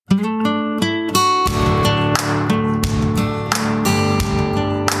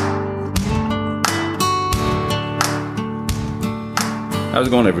How's it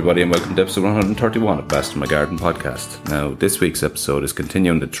going, everybody, and welcome to episode 131 of Best in My Garden podcast. Now, this week's episode is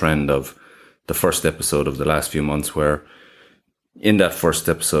continuing the trend of the first episode of the last few months, where in that first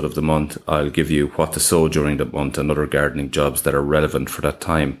episode of the month, I'll give you what to sow during the month and other gardening jobs that are relevant for that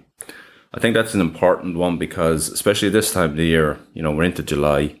time. I think that's an important one because, especially this time of the year, we're into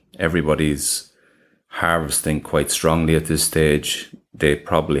July, everybody's harvesting quite strongly at this stage. They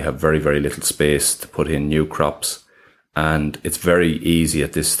probably have very, very little space to put in new crops. And it's very easy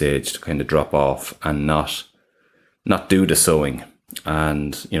at this stage to kind of drop off and not do the sowing.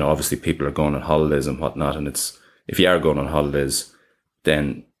 And, obviously people are going on holidays and whatnot. And if you are going on holidays,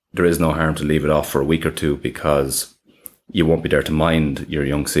 then there is no harm to leave it off for a week or two because you won't be there to mind your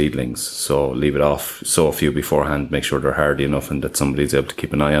young seedlings. So leave it off, sow a few beforehand, make sure they're hardy enough and that somebody's able to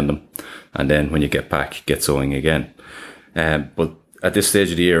keep an eye on them. And then when you get back, get sowing again. But at this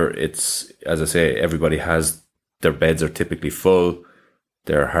stage of the year, it's, as I say, everybody has their beds are typically full.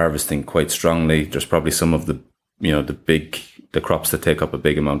 They're harvesting quite strongly. There's probably some of the crops that take up a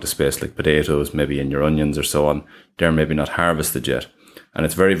big amount of space, like potatoes, maybe in your onions or so on. They're maybe not harvested yet. And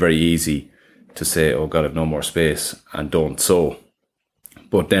it's very, very easy to say, oh God, I've no more space and don't sow.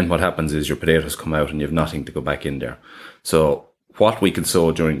 But then what happens is your potatoes come out and you have nothing to go back in there. So what we can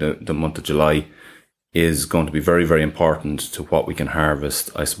sow during the month of July is going to be very, very important to what we can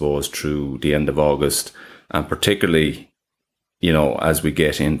harvest, I suppose, through the end of August. And particularly, as we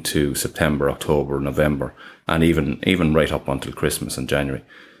get into September, October, November, and even right up until Christmas and January.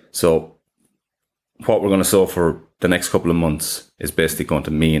 So what we're going to sow for the next couple of months is basically going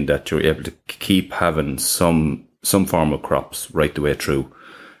to mean that you're able to keep having some form of crops right the way through.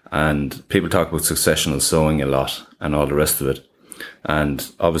 And people talk about successional sowing a lot and all the rest of it. And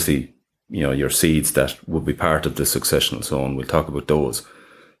obviously, your seeds that would be part of the successional sowing, we'll talk about those.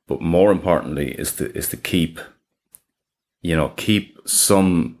 But more importantly is to keep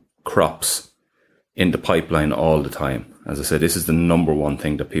some crops in the pipeline all the time. As I said, this is the number one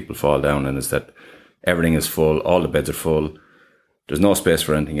thing that people fall down in, is that everything is full, all the beds are full, there's no space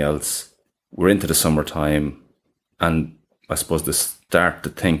for anything else. We're into the summertime, and I suppose they start to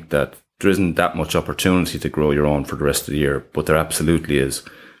think that there isn't that much opportunity to grow your own for the rest of the year, but there absolutely is.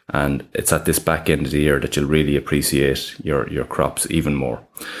 And it's at this back end of the year that you'll really appreciate your crops even more.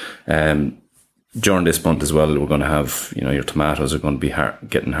 During this month as well, we're going to have, your tomatoes are going to be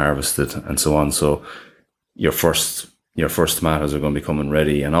getting harvested and so on. So your first tomatoes are going to be coming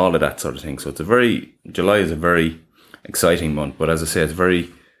ready and all of that sort of thing. So July is a very exciting month. But as I say, it's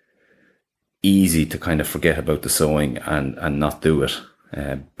very easy to kind of forget about the sowing and not do it.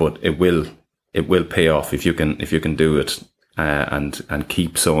 But it will pay off if you can do it. And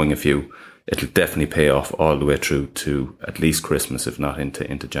keep sowing it'll definitely pay off all the way through to at least Christmas, if not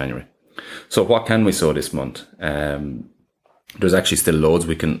into January. So what can we sow this month? There's actually still loads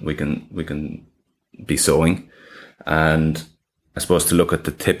we can be sowing, and I suppose to look at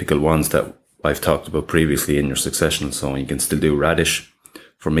the typical ones that I've talked about previously in your successional sowing, you can still do radish.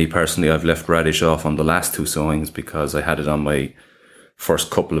 For me personally, I've left radish off on the last two sowings because I had it on my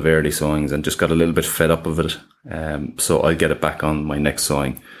first couple of early sowings and just got a little bit fed up of it. So I'll get it back on my next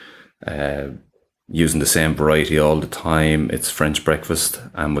sowing. Using the same variety all the time. It's French breakfast,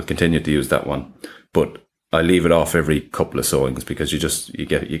 and we'll continue to use that one. But I leave it off every couple of sowings because you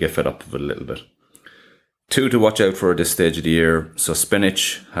get fed up of it a little bit. Two to watch out for at this stage of the year. So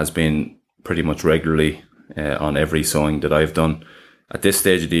spinach has been pretty much regularly on every sowing that I've done. At this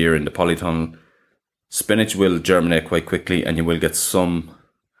stage of the year in the polytunnel, spinach will germinate quite quickly and you will get some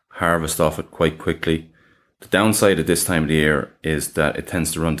harvest off it quite quickly. The downside at this time of the year is that it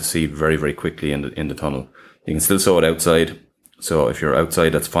tends to run to seed very, very quickly in the tunnel. You can still sow it outside. So if you're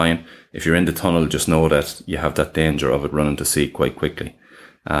outside, that's fine. If you're in the tunnel, just know that you have that danger of it running to seed quite quickly.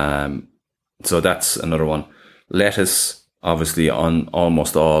 So that's another one. Lettuce, obviously on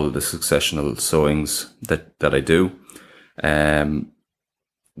almost all the successional sowings that I do.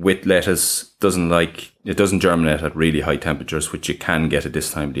 With lettuce, it doesn't germinate at really high temperatures, which you can get at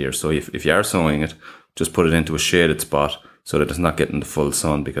this time of the year. So if you are sowing it, just put it into a shaded spot so that it's not getting the full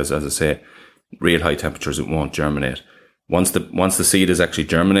sun, because as I say, real high temperatures, it won't germinate. Once the seed is actually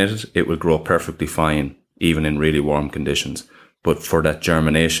germinated, it will grow perfectly fine, even in really warm conditions. But for that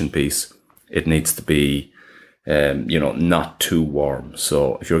germination piece, it needs to be, not too warm.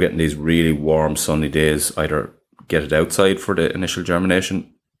 So if you're getting these really warm, sunny days, either get it outside for the initial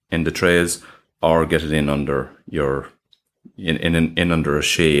germination in the trays, or get it in under under a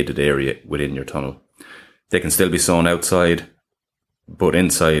shaded area within your tunnel. They can still be sown outside, but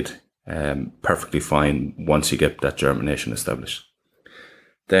inside, perfectly fine once you get that germination established.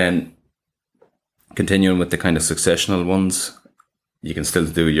 Then continuing with the kind of successional ones, You can still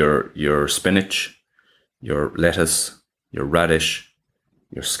do your spinach, your lettuce, your radish,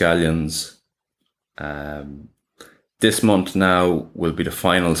 your scallions. This month now will be the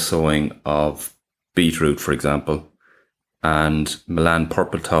final sowing of beetroot, for example, and Milan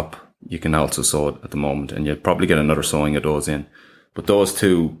purple top. You can also sow it at the moment, and you'll probably get another sowing of those in. But those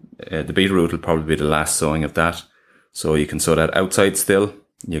two, the beetroot will probably be the last sowing of that. So you can sow that outside still.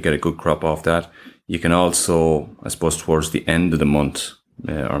 You'll get a good crop off that. You can also, I suppose, towards the end of the month,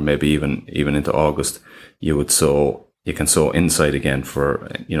 or maybe even into August, you can sow inside again for,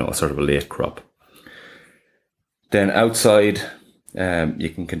 a sort of a late crop. Then outside, you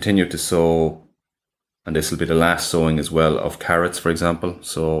can continue to sow, and this will be the last sowing as well, of carrots, for example.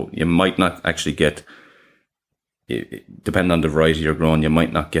 So you might not actually get, depending on the variety you're growing, you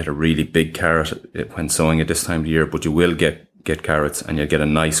might not get a really big carrot when sowing at this time of year, but you will get carrots, and you'll get a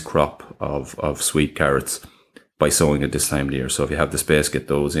nice crop of sweet carrots by sowing at this time of the year. So if you have the space, get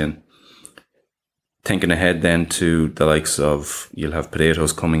those in. Thinking ahead then to the likes of, you'll have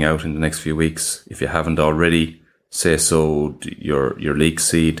potatoes coming out in the next few weeks. If you haven't already, say sowed your leek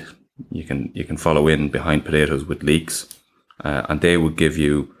seed, you can follow in behind potatoes with leeks, and they would give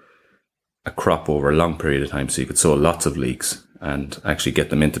you a crop over a long period of time. So you could sow lots of leeks and actually get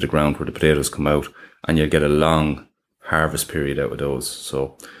them into the ground where the potatoes come out, and you'll get a long harvest period out of those.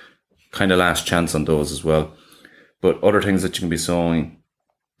 So kind of last chance on those as well. But other things that you can be sowing,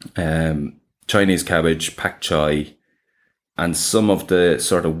 Chinese cabbage, pak chai, and some of the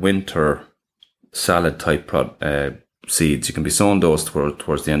sort of winter salad type seeds. You can be sowing those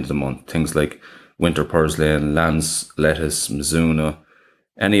towards the end of the month. Things like winter purslane, lance lettuce, mizuna,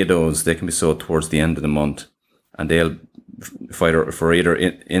 any of those, they can be sowed towards the end of the month, and they'll for either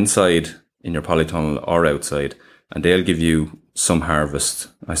inside in your polytunnel or outside, and they'll give you some harvest,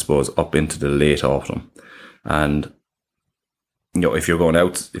 I suppose, up into the late autumn. And if you're going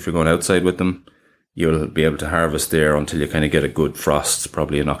outside with them, you'll be able to harvest there until you kind of get a good frost,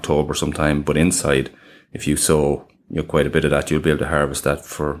 probably in October sometime. But inside, if you sow quite a bit of that, you'll be able to harvest that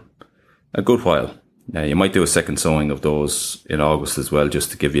for a good while. You might do a second sowing of those in August as well,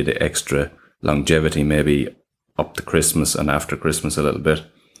 just to give you the extra longevity, maybe up to Christmas and after Christmas a little bit.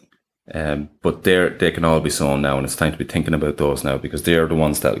 But they can all be sown now, and it's time to be thinking about those now, because they're the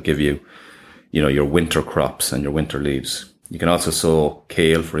ones that will give you, your winter crops and your winter leaves. You can also sow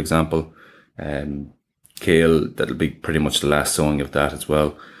kale, for example. Kale, that'll be pretty much the last sowing of that as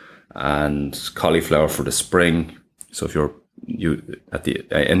well. And cauliflower for the spring. So if you at the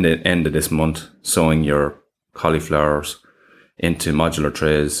end of this month sowing your cauliflowers into modular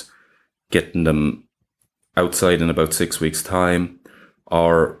trays, getting them outside in about 6 weeks' time,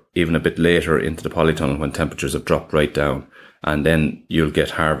 or even a bit later into the polytunnel when temperatures have dropped right down, and then you'll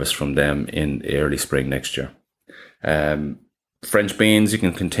get harvest from them in early spring next year. French beans, you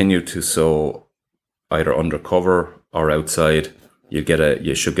can continue to sow either under cover or outside.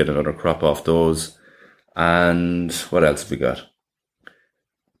 You should get another crop off those. And what else have we got?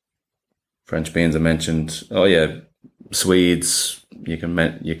 French beans I mentioned. Oh yeah, Swedes. You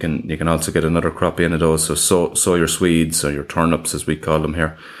can also get another crop in of those. So sow your Swedes, or your turnips as we call them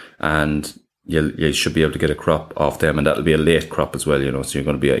here, and you should be able to get a crop off them, and that'll be a late crop as well. So you're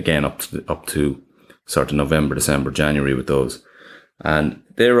going to be again up to sort of November, December, January with those, and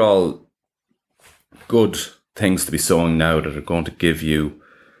they're all good things to be sowing now that are going to give you,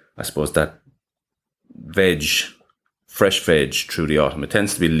 I suppose, that fresh veg through the autumn. It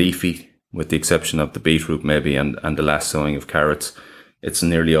tends to be leafy, with the exception of the beetroot maybe and the last sowing of carrots. It's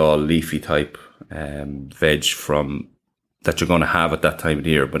nearly all leafy type veg from that you're going to have at that time of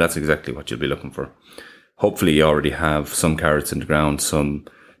the year, but that's exactly what you'll be looking for. Hopefully you already have some carrots in the ground, some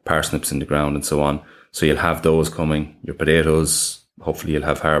parsnips in the ground, and so on. So you'll have those coming. Your potatoes, hopefully you'll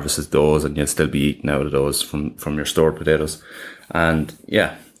have harvested those, and you'll still be eating out of those from your stored potatoes. And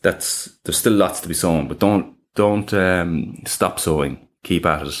yeah, there's still lots to be sown, but don't stop sowing. Keep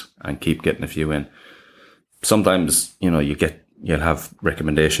at it and keep getting a few in. Sometimes, you'll have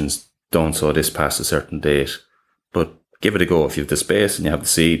recommendations, don't sow this past a certain date, but give it a go. If you have the space and you have the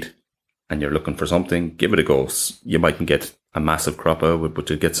seed and you're looking for something, give it a go. You mightn't get a massive crop out of it, but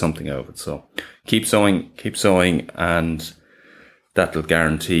you'll get something out of it. So keep sowing, and that'll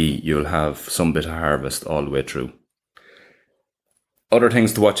guarantee you'll have some bit of harvest all the way through. Other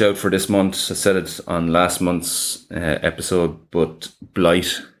things to watch out for this month, I said it on last month's episode, but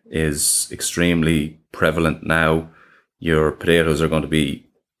blight is extremely prevalent now. Your potatoes are going to be,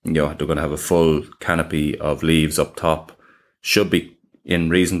 they're going to have a full canopy of leaves up top. Should be in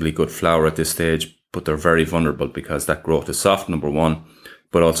reasonably good flower at this stage, but they're very vulnerable because that growth is soft, number one,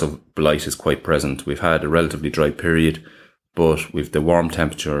 but also blight is quite present. We've had a relatively dry period, but with the warm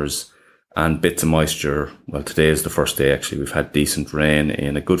temperatures and bits of moisture, well, today is the first day actually. We've had decent rain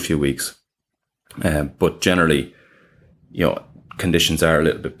in a good few weeks. But generally, conditions are a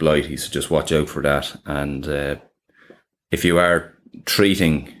little bit blighty, so just watch out for that. And if you are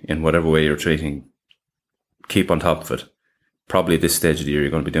treating in whatever way you're treating, keep on top of it. Probably at this stage of the year,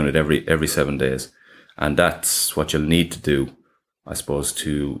 you're going to be doing it every 7 days. And that's what you'll need to do, I suppose,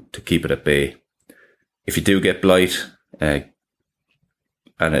 to keep it at bay. If you do get blight, and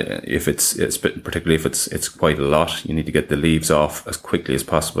if it's particularly if it's quite a lot, you need to get the leaves off as quickly as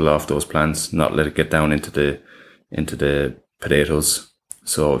possible off those plants, not let it get down into the potatoes.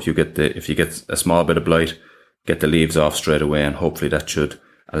 So if you get a small bit of blight, get the leaves off straight away, and hopefully that should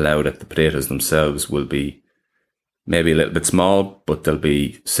allow that the potatoes themselves will be maybe a little bit small, but they'll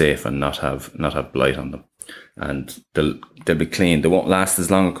be safe and not have blight on them. And they'll be clean. They won't last as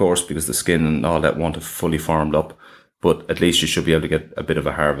long, of course, because the skin and all that won't have fully formed up. But at least you should be able to get a bit of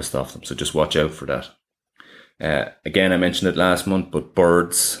a harvest off them. So just watch out for that. Again, I mentioned it last month, but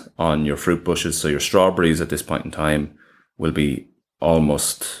birds on your fruit bushes. So your strawberries at this point in time will be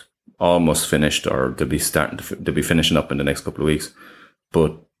almost finished, or they'll be finishing up in the next couple of weeks.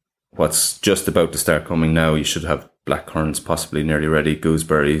 But what's just about to start coming now, you should have black currants possibly nearly ready,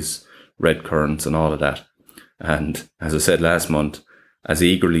 gooseberries, red currants, and all of that. And as I said last month, as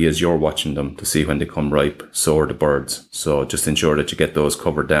eagerly as you're watching them to see when they come ripe, so are the birds. So just ensure that you get those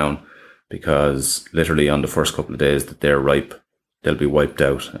covered down, because literally on the first couple of days that they're ripe, they'll be wiped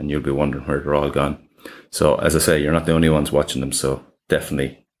out and you'll be wondering where they're all gone. So as I say, you're not the only ones watching them, so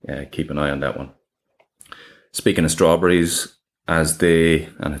definitely keep an eye on that one. Speaking of strawberries,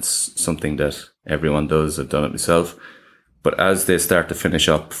 and it's something that everyone does, I've done it myself, but as they start to finish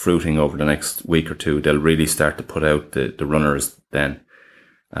up fruiting over the next week or two, they'll really start to put out the runners then.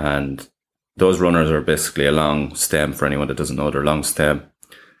 And those runners are basically a long stem. For anyone that doesn't know, they're long stem.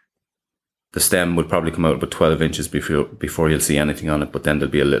 The stem would probably come out about 12 inches before you'll see anything on it, but then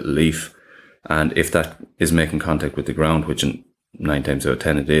there'll be a little leaf. And if that is making contact with the ground, which in 9 times out of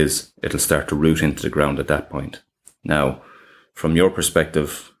 10 it is, it'll start to root into the ground at that point. Now, from your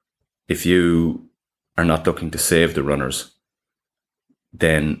perspective, if you are not looking to save the runners,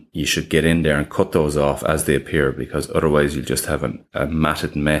 then you should get in there and cut those off as they appear, because otherwise you'll just have a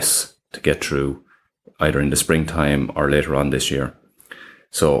matted mess to get through either in the springtime or later on this year.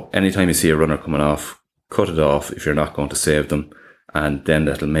 So anytime you see a runner coming off, cut it off if you're not going to save them, and then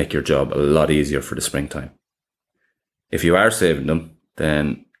that'll make your job a lot easier for the springtime. If you are saving them,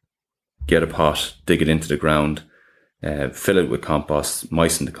 then get a pot, dig it into the ground, fill it with compost,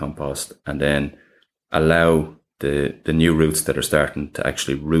 moisten the compost, and then allow the new roots that are starting to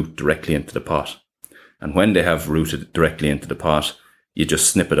actually root directly into the pot. And when they have rooted directly into the pot, you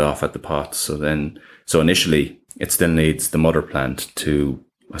just snip it off at the pot. So initially it still needs the mother plant to,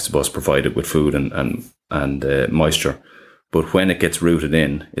 I suppose, provide it with food and moisture. But when it gets rooted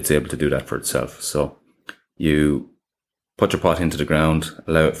in, it's able to do that for itself. So you put your pot into the ground,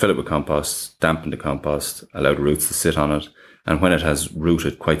 fill it with compost, dampen the compost, allow the roots to sit on it. And when it has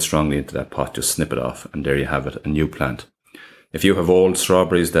rooted quite strongly into that pot, just snip it off, and there you have it, a new plant. If you have old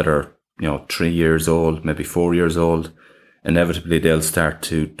strawberries that are, 3 years old, maybe 4 years old, inevitably they'll start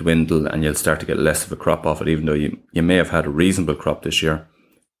to dwindle and you'll start to get less of a crop off it, even though you may have had a reasonable crop this year,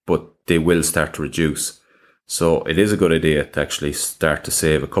 but they will start to reduce. So it is a good idea to actually start to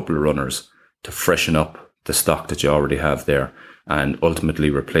save a couple of runners to freshen up the stock that you already have there, and ultimately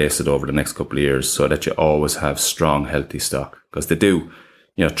replace it over the next couple of years, so that you always have strong, healthy stock. Because they do,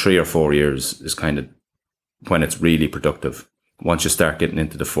 3 or 4 years is kind of when it's really productive. Once you start getting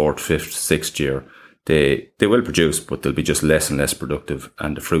into the 4th, 5th, 6th year, they will produce, but they'll be just less and less productive,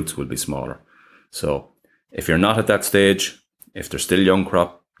 and the fruits will be smaller. So if you're not at that stage, if they're still young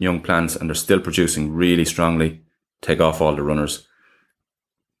plants, and they're still producing really strongly, take off all the runners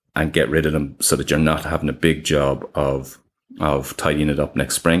and get rid of them, so that you're not having a big job of tidying it up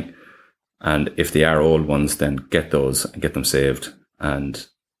next spring. And if they are old ones, then get those and get them saved, and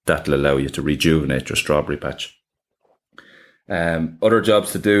that'll allow you to rejuvenate your strawberry patch. Other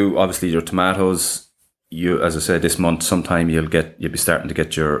jobs to do, obviously your tomatoes. As I said, this month sometime you'll be starting to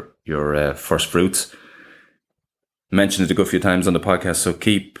get your first fruits. Mentioned it a good few times on the podcast, so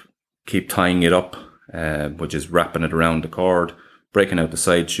keep tying it up, which is wrapping it around the cord, breaking out the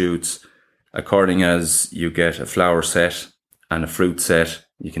side shoots. According as you get a flower set and a fruit set,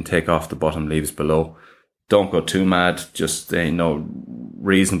 you can take off the bottom leaves below. Don't go too mad, just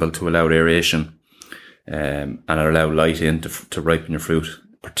reasonable to allow aeration and allow light in to ripen your fruit.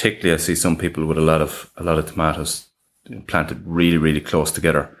 Particularly, I see some people with a lot of tomatoes planted really, really close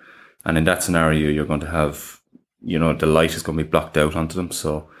together, and in that scenario, you're going to have the light is going to be blocked out onto them.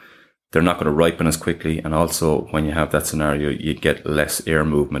 So they're not going to ripen as quickly. And also when you have that scenario, you get less air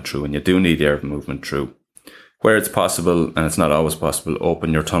movement through, and you do need air movement through. Where it's possible, and it's not always possible,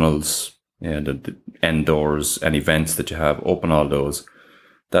 open your tunnels, the end doors, any vents that you have, open all those.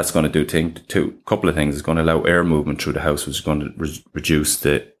 That's going to do a couple of things. It's going to allow air movement through the house, which is going to reduce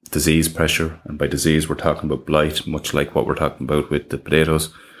the disease pressure. And by disease, we're talking about blight, much like what we're talking about with the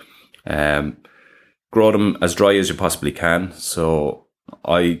potatoes. Grow them as dry as you possibly can. So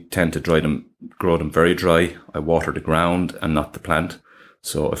I tend to grow them very dry. I water the ground and not the plant.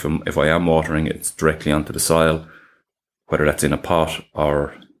 So if I am watering, it's directly onto the soil, whether that's in a pot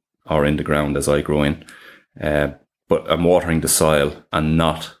or in the ground as I grow in. But I'm watering the soil and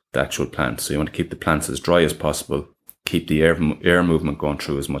not the actual plant. So you want to keep the plants as dry as possible, keep the air movement going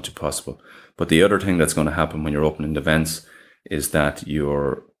through as much as possible. But the other thing that's going to happen when you're opening the vents is that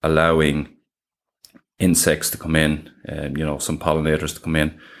you're allowing insects to come in, some pollinators to come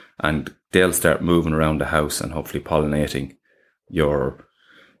in, and they'll start moving around the house and hopefully pollinating your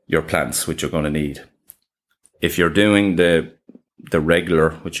plants, which you're going to need. If you're doing the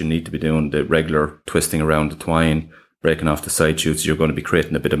regular, which you need to be doing, the regular twisting around the twine, breaking off the side shoots, you're going to be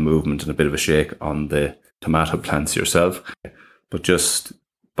creating a bit of movement and a bit of a shake on the tomato plants yourself. But just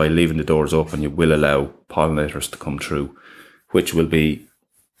by leaving the doors open, you will allow pollinators to come through, which will be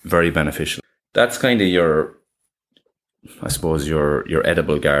very beneficial. That's kind of your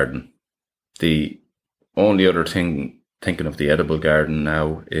edible garden. The only other thing, thinking of the edible garden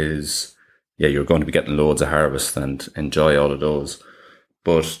now, is you're going to be getting loads of harvest and enjoy all of those.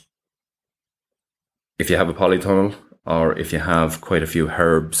 But if you have a polytunnel, or if you have quite a few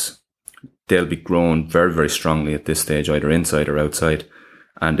herbs, they'll be grown very, very strongly at this stage, either inside or outside.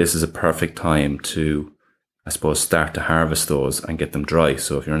 And this is a perfect time to, I suppose, start to harvest those and get them dry.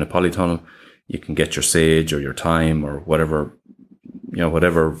 So if you're in a polytunnel, you can get your sage or your thyme or whatever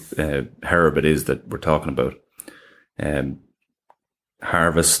herb it is that we're talking about.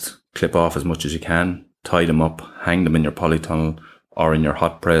 Harvest, clip off as much as you can, tie them up, hang them in your polytunnel or in your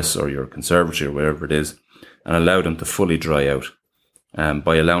hot press or your conservatory or wherever it is, and allow them to fully dry out.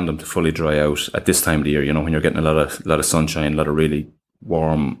 By allowing them to fully dry out at this time of the year, when you're getting a lot of sunshine, a lot of really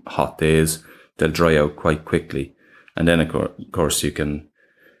warm, hot days, they'll dry out quite quickly. And then, of course, you can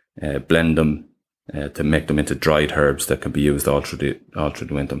blend them to make them into dried herbs that can be used all through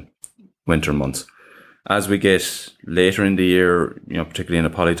the winter months. As we get later in the year, particularly in a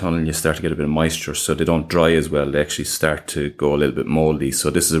polytunnel, you start to get a bit of moisture, so they don't dry as well. They actually start to go a little bit moldy.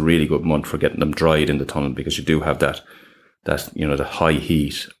 So this is a really good month for getting them dried in the tunnel, because you do have that the high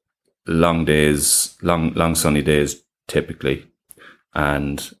heat, long days, long sunny days typically,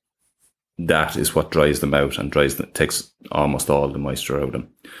 and that is what dries them out and takes almost all the moisture out of them.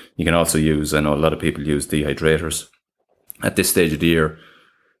 You can also use, I know a lot of people use dehydrators. At this stage of the year,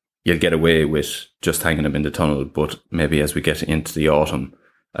 you'll get away with just hanging them in the tunnel, but maybe as we get into the autumn,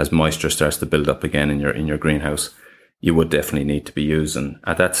 as moisture starts to build up again in your greenhouse, you would definitely need to be using,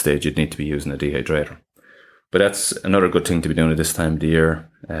 at that stage, you'd need to be using a dehydrator. But that's another good thing to be doing at this time of the year.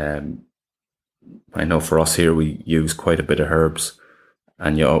 I know for us here, we use quite a bit of herbs,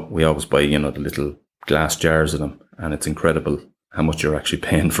 and we always buy, the little glass jars of them, and it's incredible how much you're actually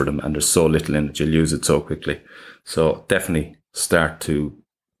paying for them, and there's so little in it, you'll use it so quickly. So definitely start to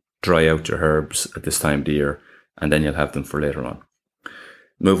dry out your herbs at this time of the year, and then you'll have them for later on.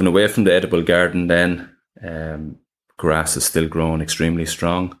 Moving away from the edible garden then, grass is still growing extremely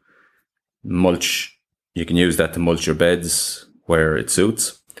strong. Mulch, you can use that to mulch your beds where it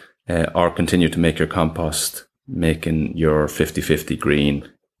suits, or continue to make your compost, making your 50-50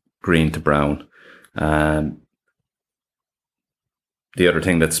 green to brown. The other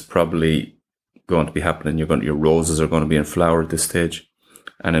thing that's probably going to be happening, your roses are going to be in flower at this stage.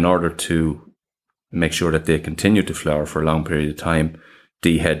 And in order to make sure that they continue to flower for a long period of time,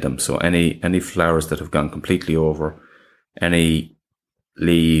 dehead them. So any flowers that have gone completely over, any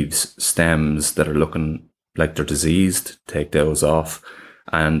leaves, stems that are looking like they're diseased, take those off,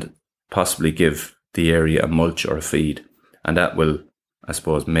 and possibly give the area a mulch or a feed. And that will, I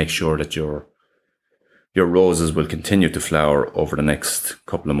suppose, make sure that your roses will continue to flower over the next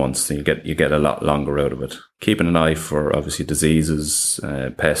couple of months. So you get a lot longer out of it. Keeping an eye for obviously diseases,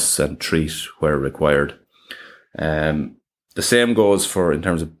 pests, and treat where required. The same goes for, in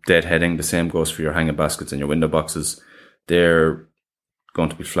terms of deadheading, the same goes for your hanging baskets and your window boxes. They're going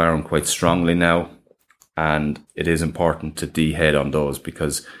to be flowering quite strongly now, and it is important to dehead on those,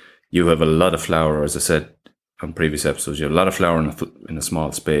 because you have a lot of flower, as I said on previous episodes, you have a lot of flower in a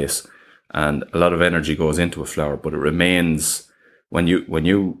small space, and a lot of energy goes into a flower, but it remains, when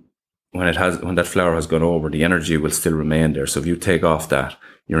you when that flower has gone over, the energy will still remain there. So if you take off that,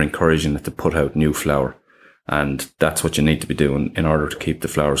 you're encouraging it to put out new flower. And that's what you need to be doing in order to keep the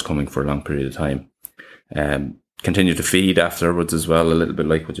flowers coming for a long period of time. Continue to feed afterwards as well, a little bit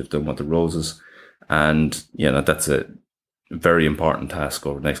like what you've done with the roses. And, that's a very important task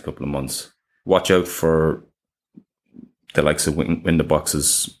over the next couple of months. Watch out for the likes of window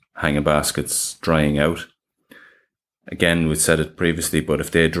boxes, hanging baskets drying out. Again, we said it previously, but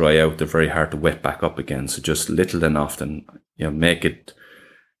if they dry out, they're very hard to wet back up again. So just little and often, make it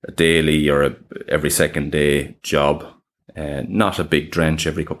a daily or every second day job. Not a big drench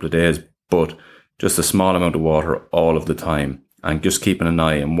every couple of days, but just a small amount of water all of the time, and just keeping an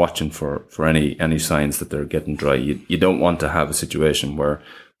eye and watching for any signs that they're getting dry. You don't want to have a situation where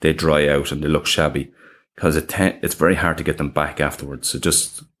they dry out and they look shabby, because it's very hard to get them back afterwards. So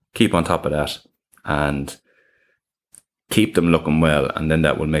just keep on top of that and keep them looking well, and then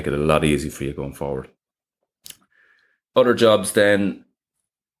that will make it a lot easier for you going forward. Other jobs then,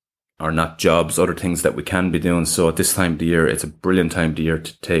 or not jobs, other things that we can be doing. So at this time of the year, it's a brilliant time of the year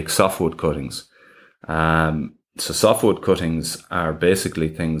to take softwood cuttings. So softwood cuttings are basically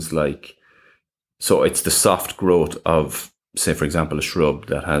things like, so it's the soft growth of, say, for example, a shrub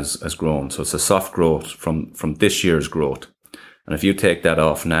that has grown. So it's a soft growth from this year's growth. And if you take that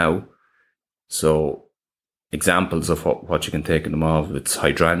off now, so examples of what you can take them off, it's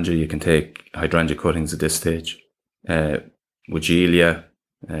hydrangea. You can take hydrangea cuttings at this stage. Weigela,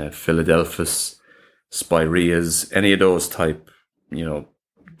 Philadelphus, spireas, any of those type,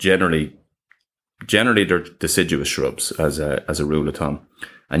 generally they're deciduous shrubs as a rule of thumb.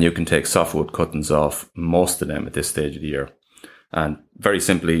 And you can take softwood cuttings off most of them at this stage of the year. And very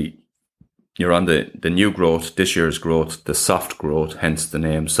simply, you're on the new growth, this year's growth, the soft growth, hence the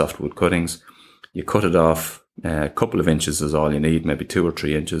name softwood cuttings. You cut it off, a couple of inches is all you need, maybe 2 or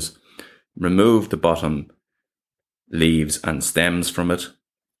 3 inches. Remove the bottom leaves and stems from it.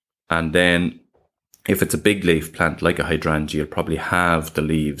 And then if it's a big leaf plant like a hydrangea, you'll probably have the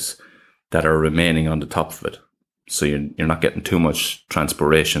leaves that are remaining on the top of it. So you're not getting too much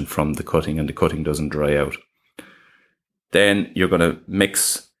transpiration from the cutting, and the cutting doesn't dry out. Then you're going to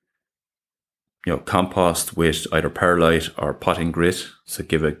mix, compost with either perlite or potting grit. So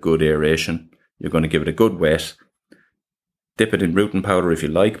give it good aeration. You're going to give it a good wet. Dip it in rooting powder if you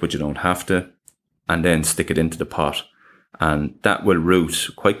like, but you don't have to. And then stick it into the pot. And that will root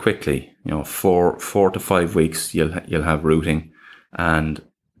quite quickly. 4 to 5 weeks you'll have rooting, and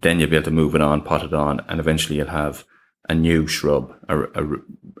then you'll be able to move it on, pot it on, and eventually you'll have a new shrub, a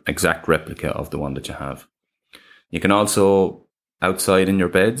exact replica of the one that you have. You can also, outside in your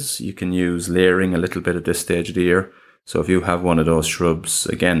beds, you can use layering a little bit at this stage of the year. So if you have one of those shrubs,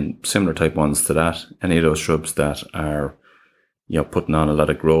 again, similar type ones to that, any of those shrubs that are, putting on a lot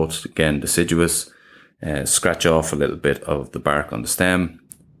of growth, again, deciduous, scratch off a little bit of the bark on the stem,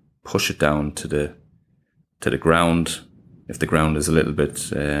 push it down to the ground. If the ground is a little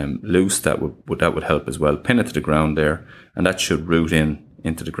bit loose, that would help as well. Pin it to the ground there, and that should root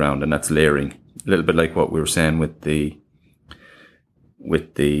into the ground, and that's layering. A little bit like what we were saying with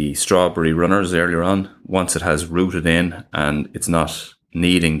the strawberry runners earlier on. Once it has rooted in and it's not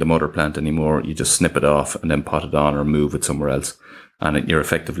needing the mother plant anymore, you just snip it off and then pot it on or move it somewhere else, and you're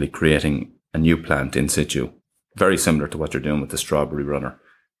effectively creating a new plant in situ. Very similar to what you're doing with the strawberry runner.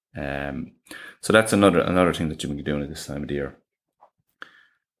 So that's another thing that you can be doing at this time of the year.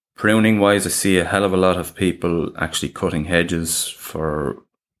 Pruning wise, I see a hell of a lot of people actually cutting hedges. For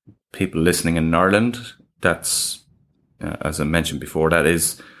people listening in Ireland, that's, as I mentioned before, that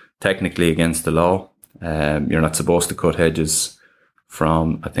is technically against the law. You're not supposed to cut hedges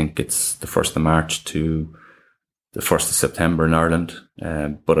from, I think it's the 1st of March to the 1st of September in Ireland.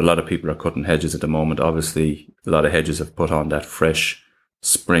 But a lot of people are cutting hedges at the moment. Obviously, a lot of hedges have put on that fresh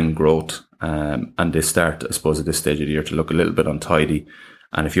spring growth, and they start, I suppose, at this stage of the year to look a little bit untidy.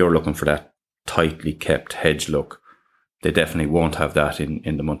 And if you're looking for that tightly kept hedge look, they definitely won't have that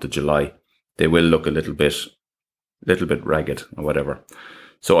in the month of July. They will look a little bit ragged or whatever.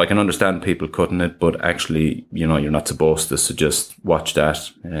 So I can understand people cutting it, but actually, you're not supposed to. So just watch that.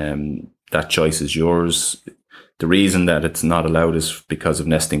 That choice is yours. The reason that it's not allowed is because of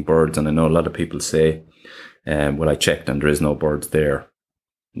nesting birds. And I know a lot of people say, well, I checked and there is no birds there.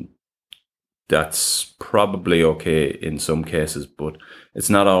 That's probably okay in some cases, but it's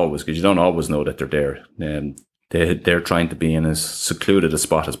not always, because you don't always know that they're there. They're trying to be in as secluded a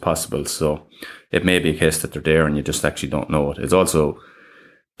spot as possible. So it may be a case that they're there and you just actually don't know it. It's also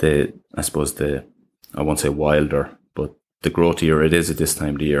I won't say wilder, but the growthier it is at this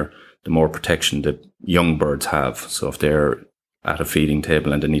time of the year, the more protection that young birds have. So if they're at a feeding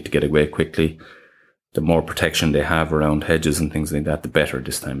table and they need to get away quickly, the more protection they have around hedges and things like that, the better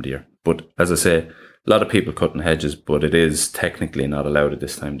this time of the year. But as I say, a lot of people cutting hedges, but it is technically not allowed at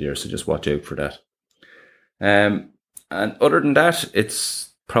this time of the year, so just watch out for that. And other than that,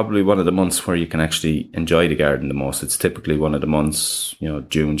 it's probably one of the months where you can actually enjoy the garden the most. It's typically one of the months,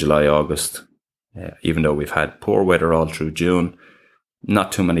 June, July, August. Even though we've had poor weather all through June,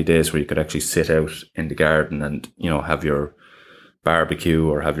 not too many days where you could actually sit out in the garden and, have your barbecue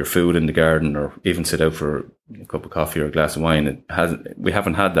or have your food in the garden or even sit out for a cup of coffee or a glass of wine. We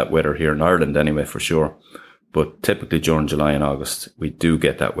haven't had that weather here in Ireland anyway, for sure. But typically during July and August, we do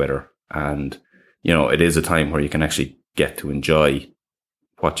get that weather. And, it is a time where you can actually get to enjoy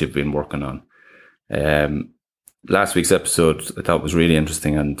what you've been working on. Last week's episode I thought was really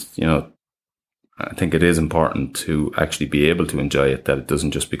interesting, and, I think it is important to actually be able to enjoy it, that it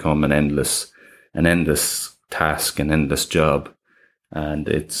doesn't just become an endless task, an endless job. And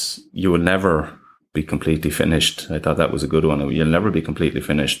you will never be completely finished. I thought that was a good one. You'll never be completely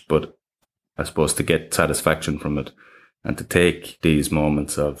finished, but I suppose to get satisfaction from it and to take these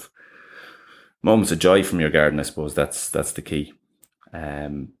moments of joy from your garden, I suppose that's the key.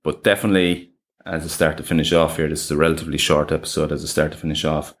 But definitely, as a start to finish off here, this is a relatively short episode. As a start to finish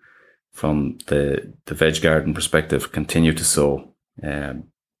off, from the veg garden perspective, continue to sow.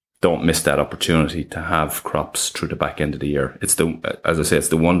 Don't miss that opportunity to have crops through the back end of the year. It's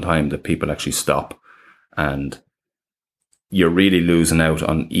the one time that people actually stop, and you're really losing out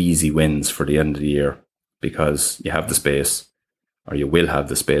on easy wins for the end of the year because you have the space, or you will have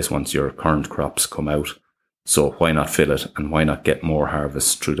the space once your current crops come out. So why not fill it, and why not get more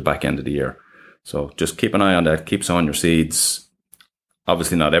harvest through the back end of the year? So just keep an eye on that. Keep sowing your seeds.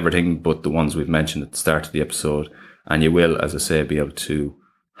 Obviously not everything, but the ones we've mentioned at the start of the episode. And you will, as I say, be able to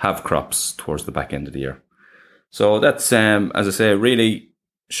have crops towards the back end of the year. So that's, as I say, a really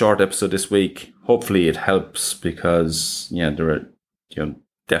short episode this week. Hopefully it helps because, there are,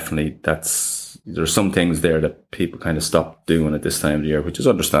 definitely there's some things there that people kind of stop doing at this time of the year, which is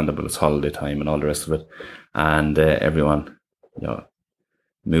understandable. It's holiday time and all the rest of it. And everyone,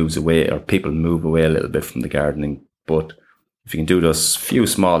 moves away, or people move away a little bit from the gardening. But if you can do those few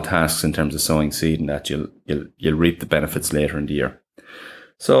small tasks in terms of sowing seed and that, you'll reap the benefits later in the year.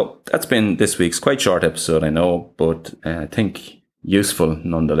 So that's been this week's quite short episode, I know, but I think useful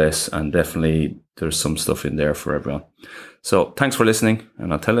nonetheless, and definitely there's some stuff in there for everyone. So thanks for listening,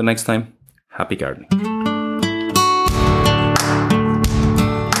 and I'll tell you next time, happy gardening.